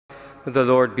The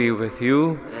Lord be with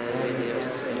you. And with your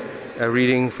spirit. A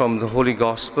reading from the Holy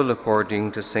Gospel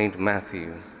according to Saint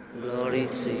Matthew. Glory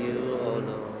to you, O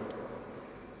Lord.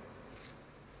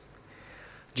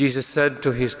 Jesus said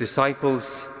to his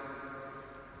disciples,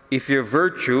 "If your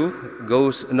virtue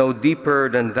goes no deeper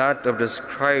than that of the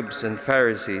scribes and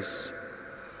Pharisees,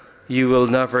 you will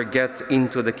never get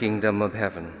into the kingdom of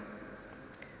heaven.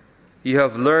 You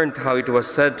have learned how it was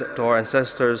said to our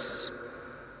ancestors,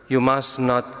 'You must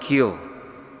not kill.'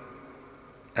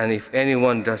 And if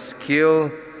anyone does kill,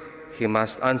 he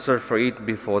must answer for it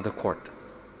before the court.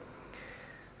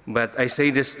 But I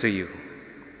say this to you,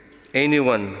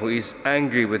 anyone who is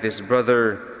angry with his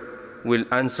brother will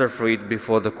answer for it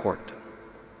before the court.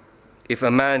 If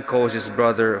a man calls his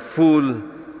brother a fool,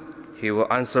 he will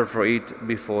answer for it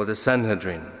before the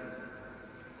Sanhedrin.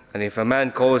 And if a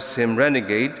man calls him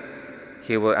renegade,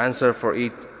 he will answer for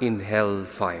it in hell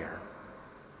fire.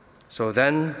 So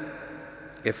then,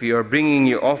 if you are bringing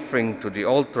your offering to the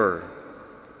altar,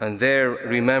 and there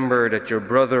remember that your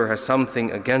brother has something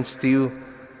against you,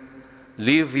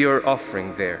 leave your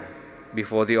offering there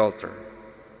before the altar.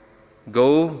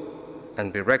 Go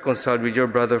and be reconciled with your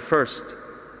brother first,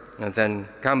 and then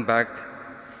come back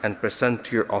and present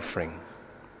your offering.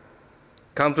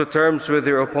 Come to terms with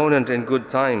your opponent in good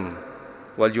time,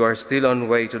 while you are still on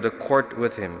way to the court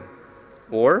with him,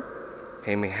 or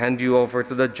he may hand you over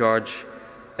to the judge,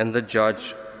 and the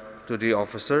judge to the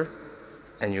officer,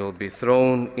 and you'll be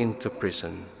thrown into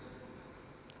prison.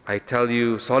 I tell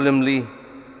you solemnly,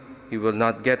 you will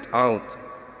not get out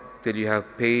till you have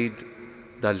paid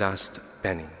the last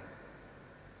penny."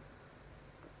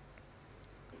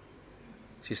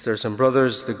 Sisters and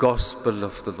brothers, the Gospel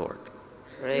of the Lord.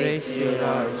 Praise to you,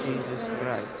 Lord Jesus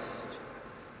Christ.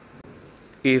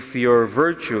 If your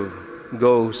virtue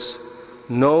goes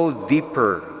no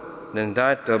deeper than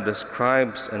that of the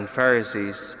scribes and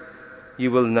Pharisees, you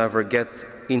will never get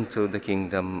into the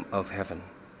kingdom of heaven.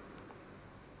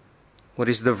 What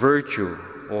is the virtue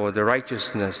or the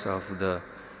righteousness of the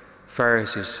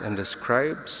Pharisees and the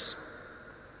scribes?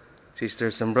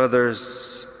 Sisters and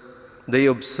brothers, they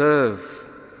observe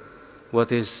what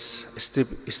is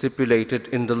stipulated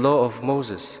in the law of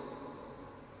Moses,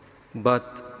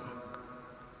 but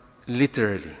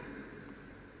literally.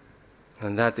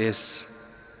 And that is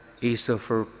a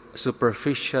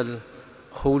superficial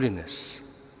holiness.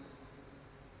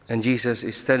 And Jesus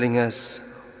is telling us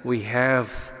we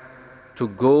have to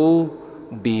go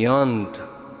beyond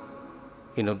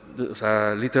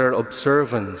the literal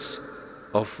observance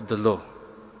of the law.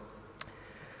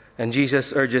 And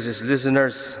Jesus urges his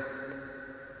listeners,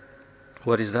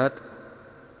 what is that?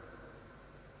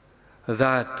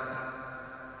 That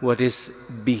what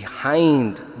is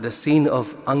behind the sin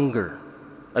of anger,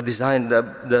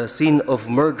 the sin of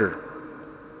murder,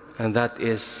 and that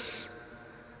is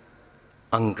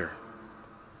anger.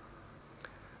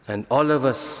 And all of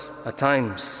us at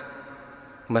times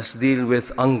must deal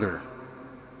with anger,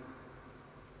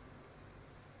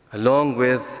 along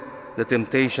with the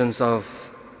temptations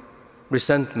of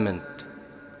resentment,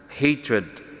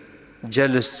 hatred,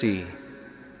 jealousy,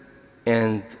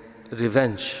 and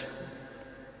revenge.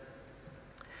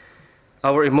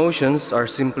 Our emotions are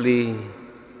simply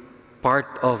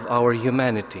part of our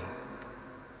humanity,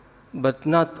 but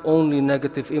not only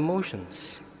negative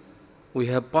emotions. We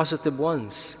have positive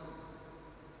ones: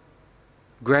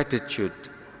 gratitude,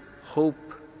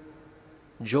 hope,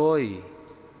 joy,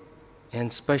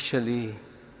 and especially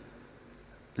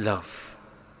love.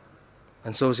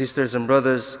 And so, sisters and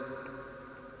brothers,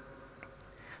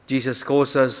 Jesus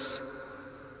calls us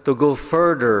to go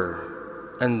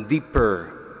further and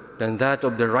deeper than that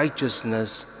of the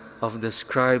righteousness of the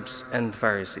scribes and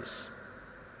Pharisees.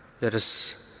 Let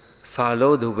us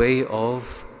follow the way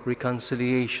of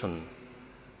reconciliation,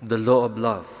 the law of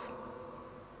love.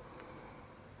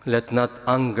 Let not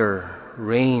anger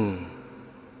reign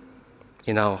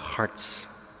in our hearts,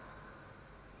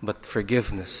 but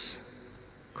forgiveness,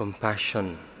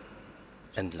 compassion,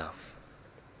 and love.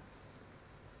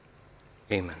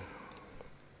 Amen.